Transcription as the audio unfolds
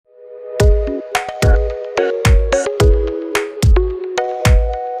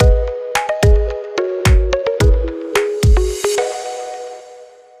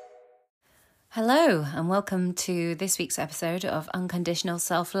and welcome to this week's episode of Unconditional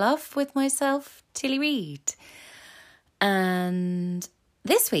Self-Love with myself, Tilly Reid. And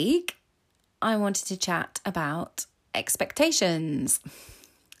this week, I wanted to chat about expectations.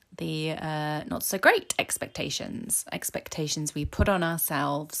 The not so great expectations we put on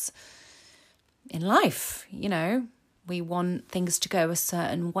ourselves in life. You know, we want things to go a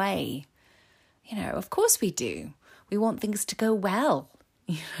certain way. You know, of course we do. We want things to go well.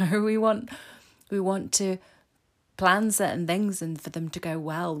 You know, we want to plan certain things and for them to go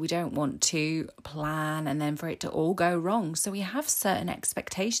well. We don't want to plan and then for it to all go wrong. So we have certain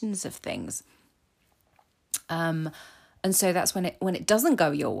expectations of things. And so that's when it doesn't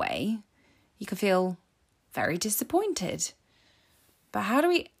go your way, you can feel very disappointed. But how do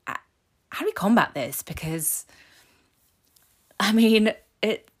we combat this? Because I mean,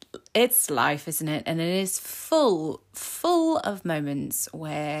 it's life, isn't it? And it is full of moments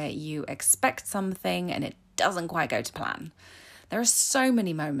where you expect something and it doesn't quite go to plan. There are so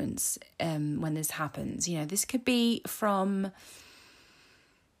many moments when this happens. You know, this could be from,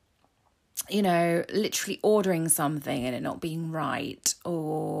 you know, literally ordering something and it not being right,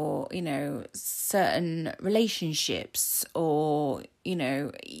 or, you know, certain relationships, or, you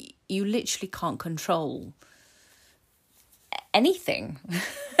know, you literally can't control anything.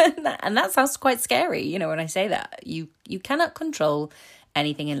 And that sounds quite scary, you know, when I say that. You cannot control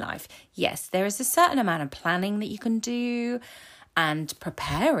anything in life. Yes, there is a certain amount of planning that you can do and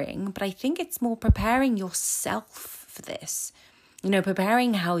preparing, but I think it's more preparing yourself for this. You know,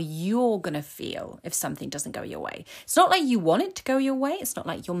 preparing how you're going to feel if something doesn't go your way. It's not like you want it to go your way. It's not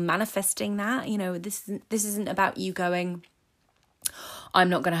like you're manifesting that. You know, this isn't about you going, I'm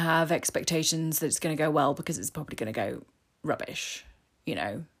not going to have expectations that it's going to go well because it's probably going to go rubbish. You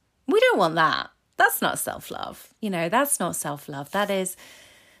know, we don't want that. That's not self-love. You know, that's not self-love. That is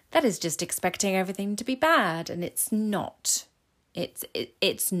just expecting everything to be bad, and it's not.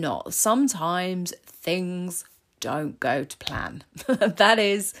 It's not. Sometimes things don't go to plan. That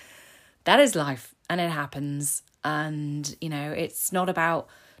is life, and it happens. And, you know, it's not about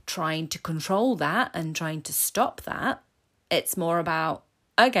trying to control that and trying to stop that. It's more about,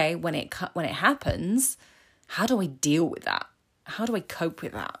 okay, when it happens, how do I deal with that? How do I cope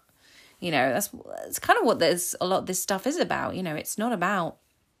with that? You know, that's kind of what a lot of this stuff is about. You know, it's not about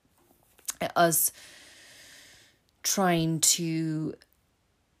us trying to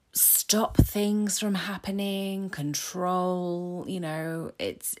stop things from happening, control, you know,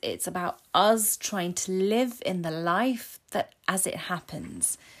 it's about us trying to live in the life that as it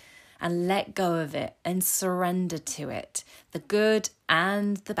happens and let go of it and surrender to it, the good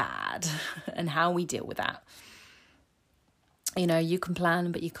and the bad, and how we deal with that. You know, you can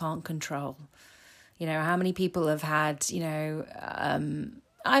plan, but you can't control. You know, how many people have had, you know,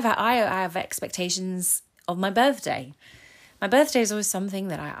 I have expectations of my birthday. My birthday is always something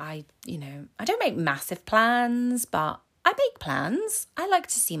that I you know, I don't make massive plans, but I make plans. I like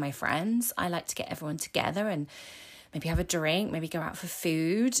to see my friends. I like to get everyone together and maybe have a drink, maybe go out for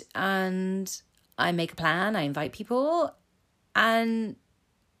food. And I make a plan. I invite people. And,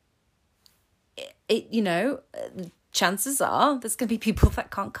 it you know, chances are there's going to be people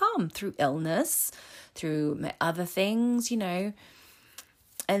that can't come through illness, through other things, you know.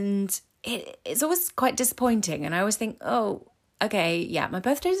 And it's always quite disappointing. And I always think, oh, okay, yeah, my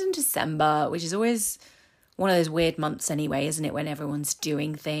birthday's in December, which is always one of those weird months anyway, isn't it? When everyone's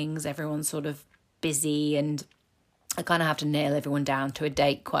doing things, everyone's sort of busy, and I kind of have to nail everyone down to a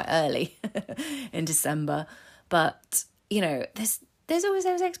date quite early in December. But, you know, there's always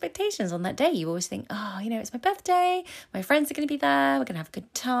those expectations on that day. You always think, oh, you know, it's my birthday, my friends are going to be there, we're going to have a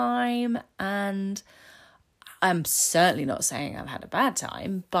good time. And I'm certainly not saying I've had a bad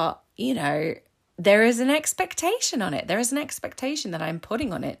time, but, you know, there is an expectation on it. There is an expectation that I'm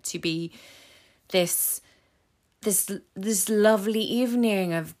putting on it to be this lovely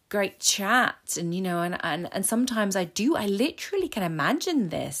evening of great chat. And, you know, and sometimes I literally can imagine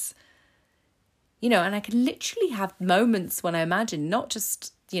this, you know, and I can literally have moments when I imagine, not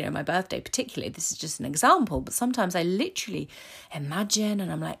just, you know, my birthday particularly, this is just an example, but sometimes I literally imagine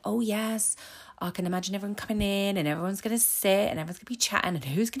and I'm like, oh yes, I can imagine everyone coming in and everyone's going to sit and everyone's going to be chatting and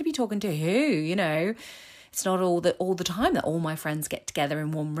who's going to be talking to who, you know. It's not all the time that all my friends get together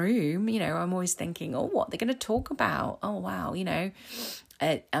in one room, you know. I'm always thinking, oh, what are they going to talk about? Oh, wow, you know,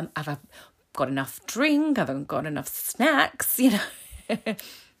 have I got enough drink? Have I got enough snacks? You know,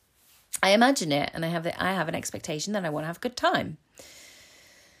 I imagine it, and I have an expectation that I want to have a good time.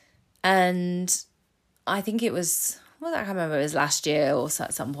 And I think it was, well, I can't remember, it was last year or so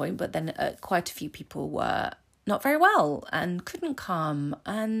at some point, but then quite a few people were not very well and couldn't come,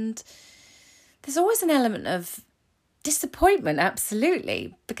 and there's always an element of disappointment,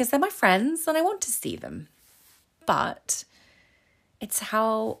 absolutely, because they're my friends and I want to see them. But it's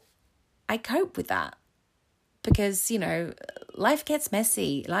how I cope with that. Because, you know, life gets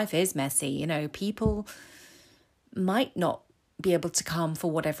messy. Life is messy. You know, people might not be able to come for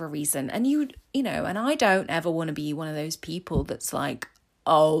whatever reason. And you know, and I don't ever want to be one of those people that's like,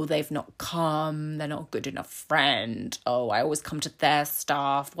 oh, they've not come, they're not a good enough friend. Oh, I always come to their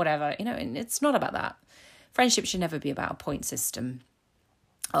stuff, whatever. You know, and it's not about that. Friendship should never be about a point system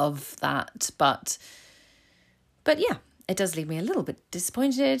of that. But yeah, it does leave me a little bit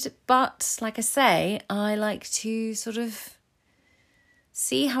disappointed. But like I say, I like to sort of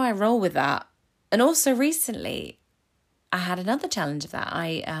see how I roll with that. And also recently, I had another challenge of that.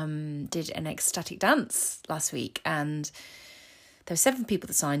 I did an ecstatic dance last week, and there were 7 people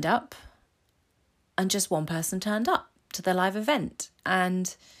that signed up and just one person turned up to the live event.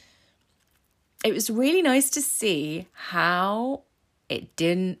 And it was really nice to see how it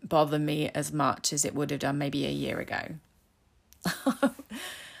didn't bother me as much as it would have done maybe a year ago.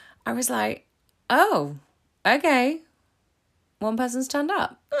 I was like, oh, okay. One person's turned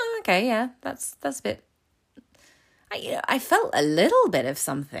up. Oh, okay, yeah, that's a bit... I felt a little bit of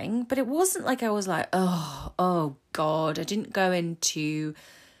something, but it wasn't like I was like, oh God. I didn't go into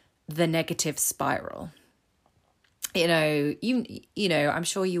the negative spiral. You know, you know, I'm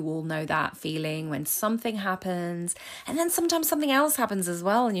sure you all know that feeling when something happens and then sometimes something else happens as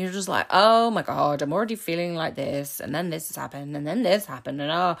well. And you're just like, oh my God, I'm already feeling like this. And then this has happened and then this happened.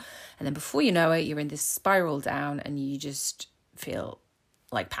 And then before you know it, you're in this spiral down and you just feel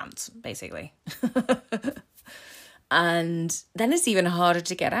like pants, basically. And then it's even harder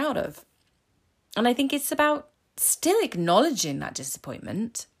to get out of. And I think it's about still acknowledging that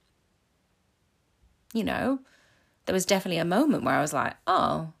disappointment. You know, there was definitely a moment where I was like,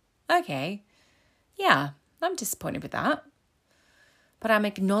 oh, okay, yeah, I'm disappointed with that. But I'm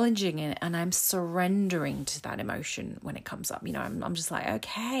acknowledging it and I'm surrendering to that emotion when it comes up. You know, I'm just like,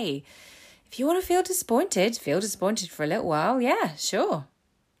 okay, if you want to feel disappointed for a little while, yeah, sure.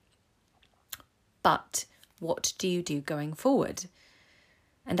 But what do you do going forward?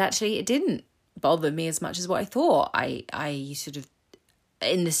 And actually, it didn't bother me as much as what I thought. I sort of,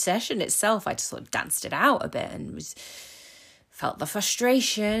 in the session itself, I just sort of danced it out a bit and felt the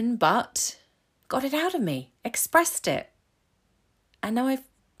frustration, but got it out of me, expressed it. And now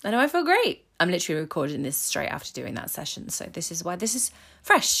I feel great. I'm literally recording this straight after doing that session. So this is why this is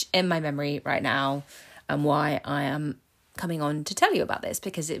fresh in my memory right now and why I am coming on to tell you about this,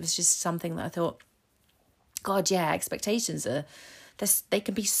 because it was just something that I thought, God, yeah, expectations they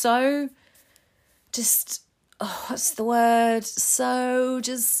can be so just, what's the word? So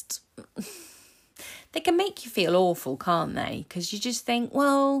just, they can make you feel awful, can't they? Because you just think,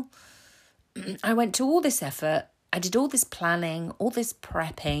 well, I went to all this effort, I did all this planning, all this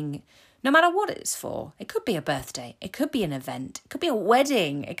prepping, no matter what it's for. It could be a birthday, it could be an event, it could be a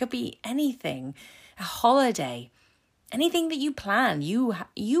wedding, it could be anything, a holiday. Anything that you plan, you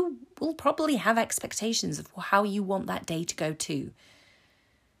will probably have expectations of how you want that day to go to.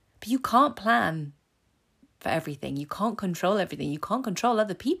 But you can't plan for everything. You can't control everything. You can't control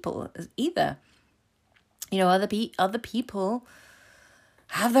other people either. You know, other people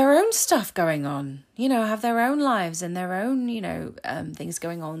have their own stuff going on. You know, have their own lives and their own, you know, things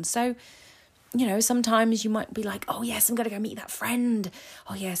going on. So, you know, sometimes you might be like, oh, yes, I'm going to go meet that friend.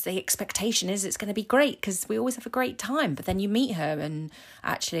 Oh, yes, the expectation is it's going to be great because we always have a great time. But then you meet her and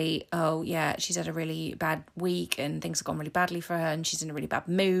actually, oh, yeah, she's had a really bad week and things have gone really badly for her and she's in a really bad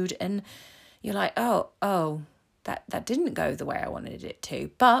mood. And you're like, oh, that didn't go the way I wanted it to.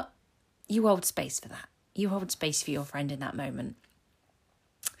 But you hold space for that. You hold space for your friend in that moment.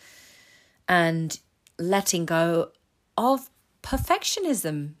 And letting go of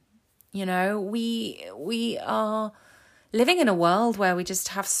perfectionism. You know, we are living in a world where we just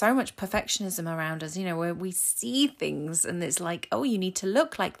have so much perfectionism around us, you know, where we see things and it's like, oh, you need to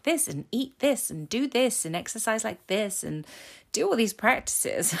look like this and eat this and do this and exercise like this and do all these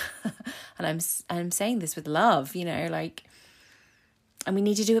practices. And I'm saying this with love, you know, like, and we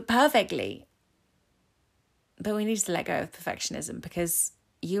need to do it perfectly. But we need to let go of perfectionism because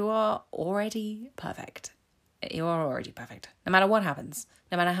you are already perfect. You are already perfect. No matter what happens,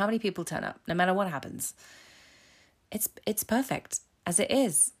 no matter how many people turn up, no matter what happens, it's perfect as it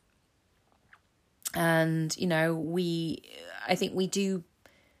is. And, you know, I think we do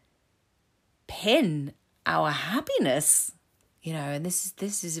pin our happiness, you know, and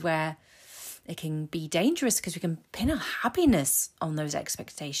this is where it can be dangerous because we can pin our happiness on those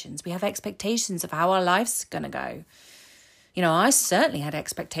expectations. We have expectations of how our life's going to go. I certainly had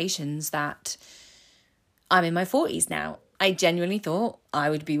expectations that I'm in my 40s now. I genuinely thought I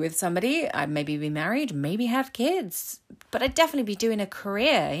would be with somebody, I'd maybe be married, maybe have kids, but I'd definitely be doing a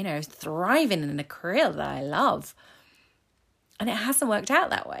career, thriving in a career that I love. And it hasn't worked out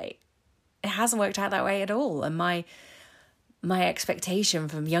that way. It hasn't worked out that way at all. And my expectation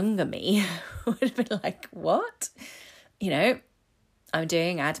from younger me would have been like, what? I'm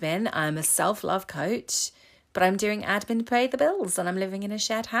doing admin, I'm a self-love coach, but I'm doing admin to pay the bills and I'm living in a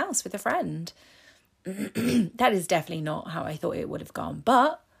shared house with a friend. That is definitely not how I thought it would have gone.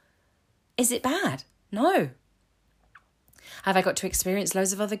 But is it bad? No. Have I got to experience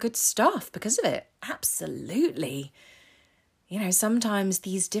loads of other good stuff because of it? Absolutely. Sometimes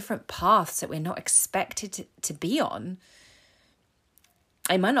these different paths that we're not expected to be on,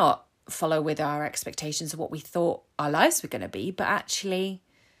 I might not follow with our expectations of what we thought our lives were going to be, but actually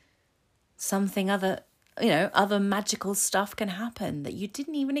something other magical stuff can happen that you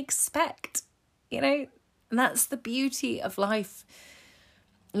didn't even expect. And that's the beauty of life.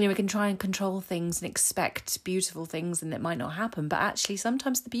 We can try and control things and expect beautiful things and it might not happen. But actually,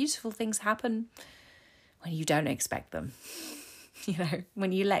 sometimes the beautiful things happen when you don't expect them.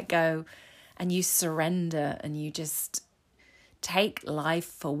 When you let go and you surrender and you just take life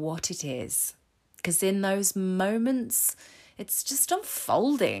for what it is. Because in those moments, it's just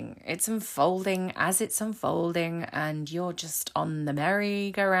unfolding. It's unfolding as it's unfolding and you're just on the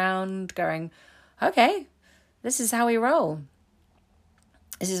merry-go-round going, okay, this is how we roll.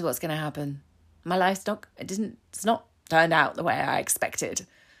 This is what's going to happen. My life's it's not turned out the way I expected.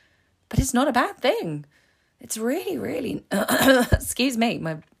 But it's not a bad thing. It's really, really, excuse me,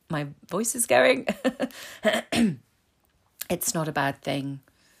 my voice is going. It's not a bad thing.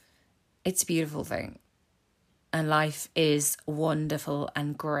 It's a beautiful thing. And life is wonderful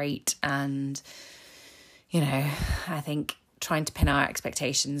and great. And, I think trying to pin our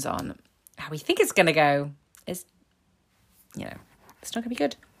expectations on how we think it's going to go is, it's not going to be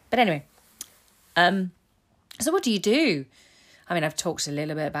good. But anyway, so what do you do? I mean, I've talked a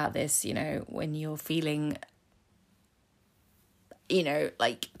little bit about this, when you're feeling,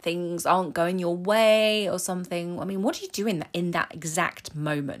 like things aren't going your way or something. I mean, what do you do in that exact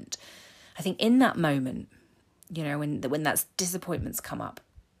moment? I think in that moment, when that disappointments come up,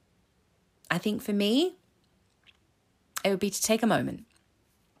 I think for me, it would be to take a moment,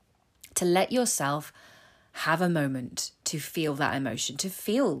 to let yourself have a moment to feel that emotion, to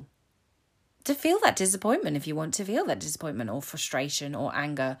feel that disappointment if you want to feel that disappointment or frustration or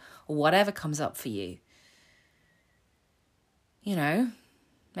anger or whatever comes up for you.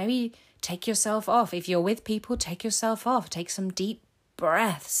 Maybe take yourself off. If you're with people, take yourself off. Take some deep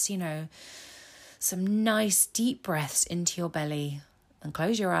breaths, some nice deep breaths into your belly and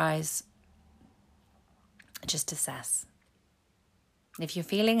close your eyes. Just assess. If you're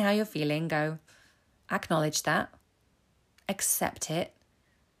feeling how you're feeling, go acknowledge that, accept it,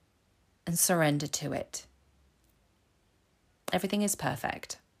 and surrender to it. Everything is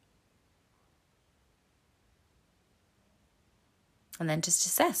perfect. And then just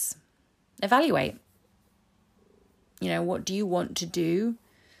assess, evaluate. What do you want to do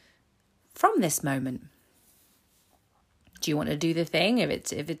from this moment? Do you want to do the thing? If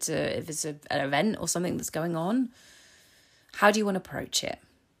it's an event or something that's going on, how do you want to approach it?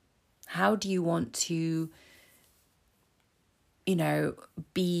 How do you want to,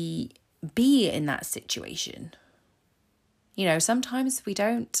 be in that situation? Sometimes we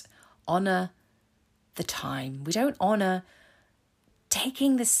don't honor the time. We don't honor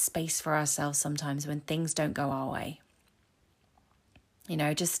taking this space for ourselves sometimes when things don't go our way.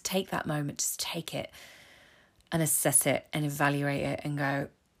 Just take that moment, just take it and assess it and evaluate it and go,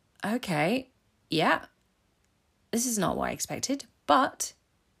 okay, yeah, this is not what I expected, but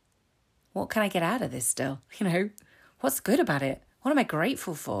what can I get out of this still? What's good about it? What am I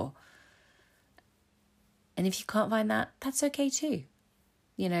grateful for? And if you can't find that, that's okay too.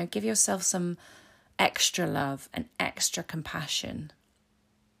 Give yourself some extra love and extra compassion.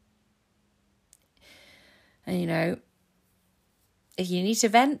 And, if you need to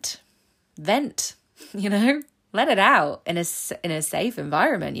vent, let it out in a safe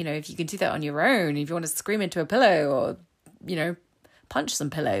environment. If you can do that on your own, if you want to scream into a pillow or, punch some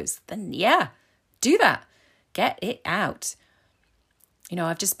pillows, then yeah, do that. Get it out.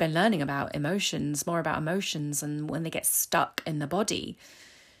 I've just been learning about more about emotions and when they get stuck in the body,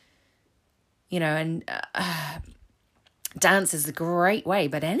 and dance is a great way,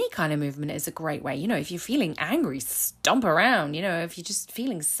 but any kind of movement is a great way. If you're feeling angry, stomp around. If you're just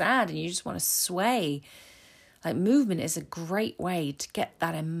feeling sad and you just want to sway, like movement is a great way to get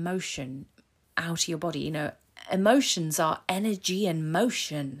that emotion out of your body. Emotions are energy and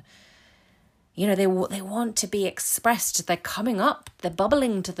motion. You know, they want to be expressed. They're coming up. They're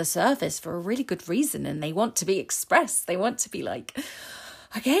bubbling to the surface for a really good reason. And they want to be expressed. They want to be like,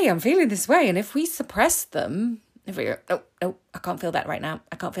 okay, I'm feeling this way. And if we suppress them, if we go, no, I can't feel that right now.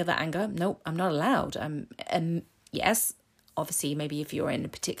 I can't feel that anger. No, I'm not allowed. Yes, obviously, maybe if you're in a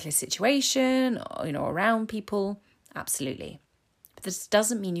particular situation or, you know, around people, absolutely. But this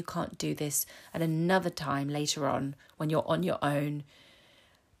doesn't mean you can't do this at another time later on when you're on your own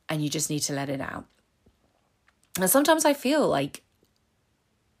and you just need to let it out. And sometimes I feel like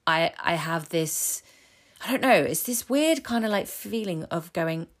I have this, I don't know, it's this weird kind of like feeling of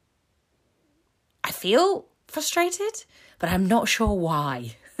going, I feel frustrated, but I'm not sure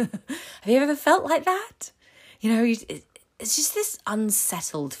why. Have you ever felt like that? You know, it's just this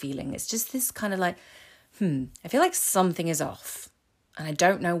unsettled feeling. It's just this kind of like, I feel like something is off. And I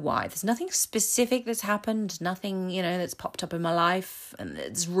don't know why. There's nothing specific that's happened, nothing, you know, that's popped up in my life and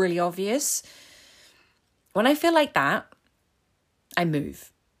it's really obvious. When I feel like that, I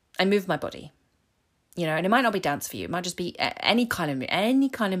move. I move my body. You know, and it might not be dance for you. It might just be any kind of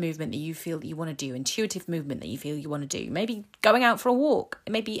movement that you feel that you want to do, intuitive movement that you feel you want to do. Maybe going out for a walk.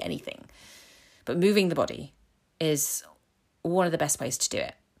 It may be anything. But moving the body is one of the best ways to do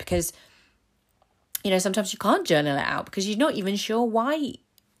it. Because, you know, sometimes you can't journal it out because you're not even sure why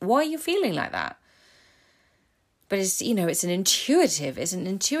you're feeling like that. But it's, you know, it's an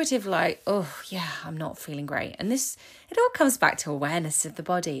intuitive like, oh yeah, I'm not feeling great. And it all comes back to awareness of the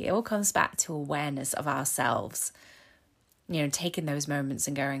body. It all comes back to awareness of ourselves. You know, taking those moments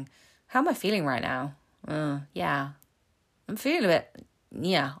and going, how am I feeling right now? Yeah, I'm feeling a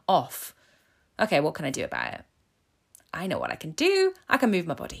bit, off. Okay, what can I do about it? I know what I can do. I can move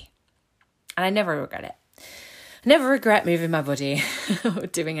my body. And I never regret it. I never regret moving my body or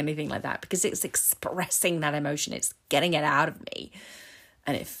doing anything like that because it's expressing that emotion. It's getting it out of me.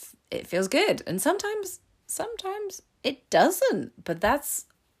 And it feels good. And sometimes it doesn't. But that's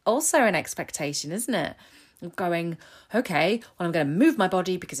also an expectation, isn't it? Of going, okay, well, I'm going to move my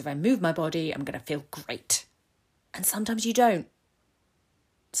body because if I move my body, I'm going to feel great. And sometimes you don't.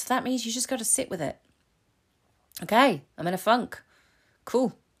 So that means you just got to sit with it. Okay, I'm in a funk.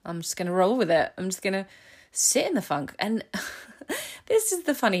 Cool. I'm just going to roll with it. I'm just going to sit in the funk. And this is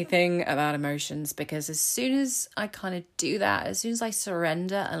the funny thing about emotions, because as soon as I kind of do that, as soon as I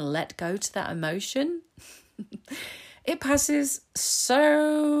surrender and let go to that emotion, it passes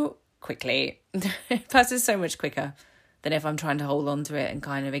so quickly. It passes so much quicker than if I'm trying to hold on to it and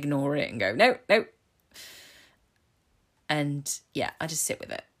kind of ignore it and go, no. And yeah, I just sit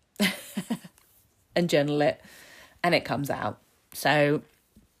with it and journal it and it comes out. So,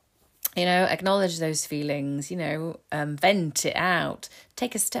 you know, acknowledge those feelings, you know, vent it out,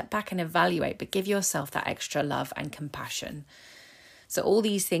 take a step back and evaluate, but give yourself that extra love and compassion. So all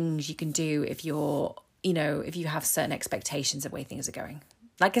these things you can do if you're, you know, if you have certain expectations of where things are going.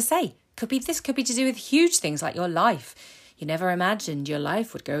 Like I say, could be to do with huge things like your life. You never imagined your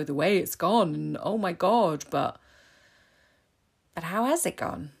life would go the way it's gone. And oh my God, but how has it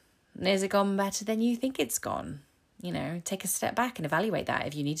gone? And has it gone better than you think it's gone? You know, take a step back and evaluate that.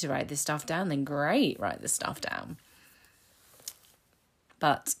 If you need to write this stuff down, then great, write this stuff down.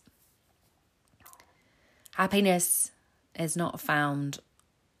 But happiness is not found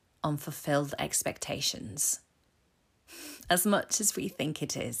on fulfilled expectations as much as we think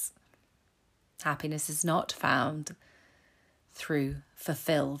it is. Happiness is not found through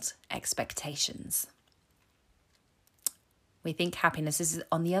fulfilled expectations. We think happiness is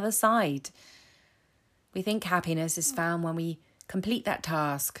on the other side. We think happiness is found when we complete that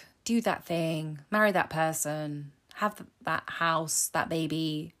task, do that thing, marry that person, have that house, that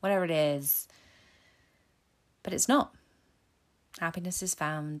baby, whatever it is. But it's not. Happiness is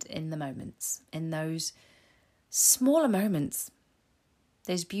found in the moments, in those smaller moments,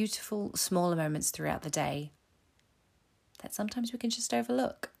 those beautiful smaller moments throughout the day that sometimes we can just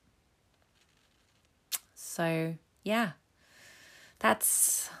overlook. So, yeah.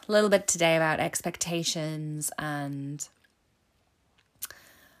 That's a little bit today about expectations and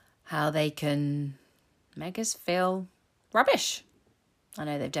how they can make us feel rubbish. I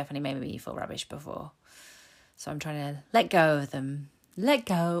know they've definitely made me feel rubbish before. So I'm trying to let go of them. Let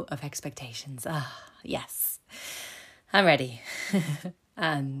go of expectations. Yes. I'm ready.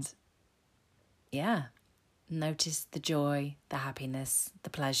 And yeah, notice the joy, the happiness,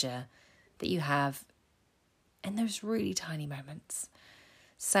 the pleasure that you have in those really tiny moments.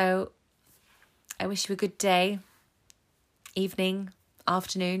 So I wish you a good day, evening,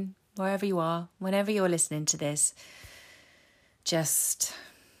 afternoon, wherever you are, whenever you're listening to this. Just,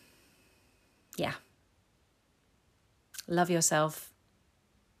 yeah, Love yourself.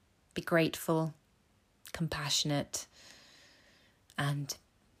 Be grateful, compassionate, and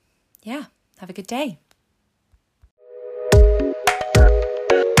yeah, have a good day.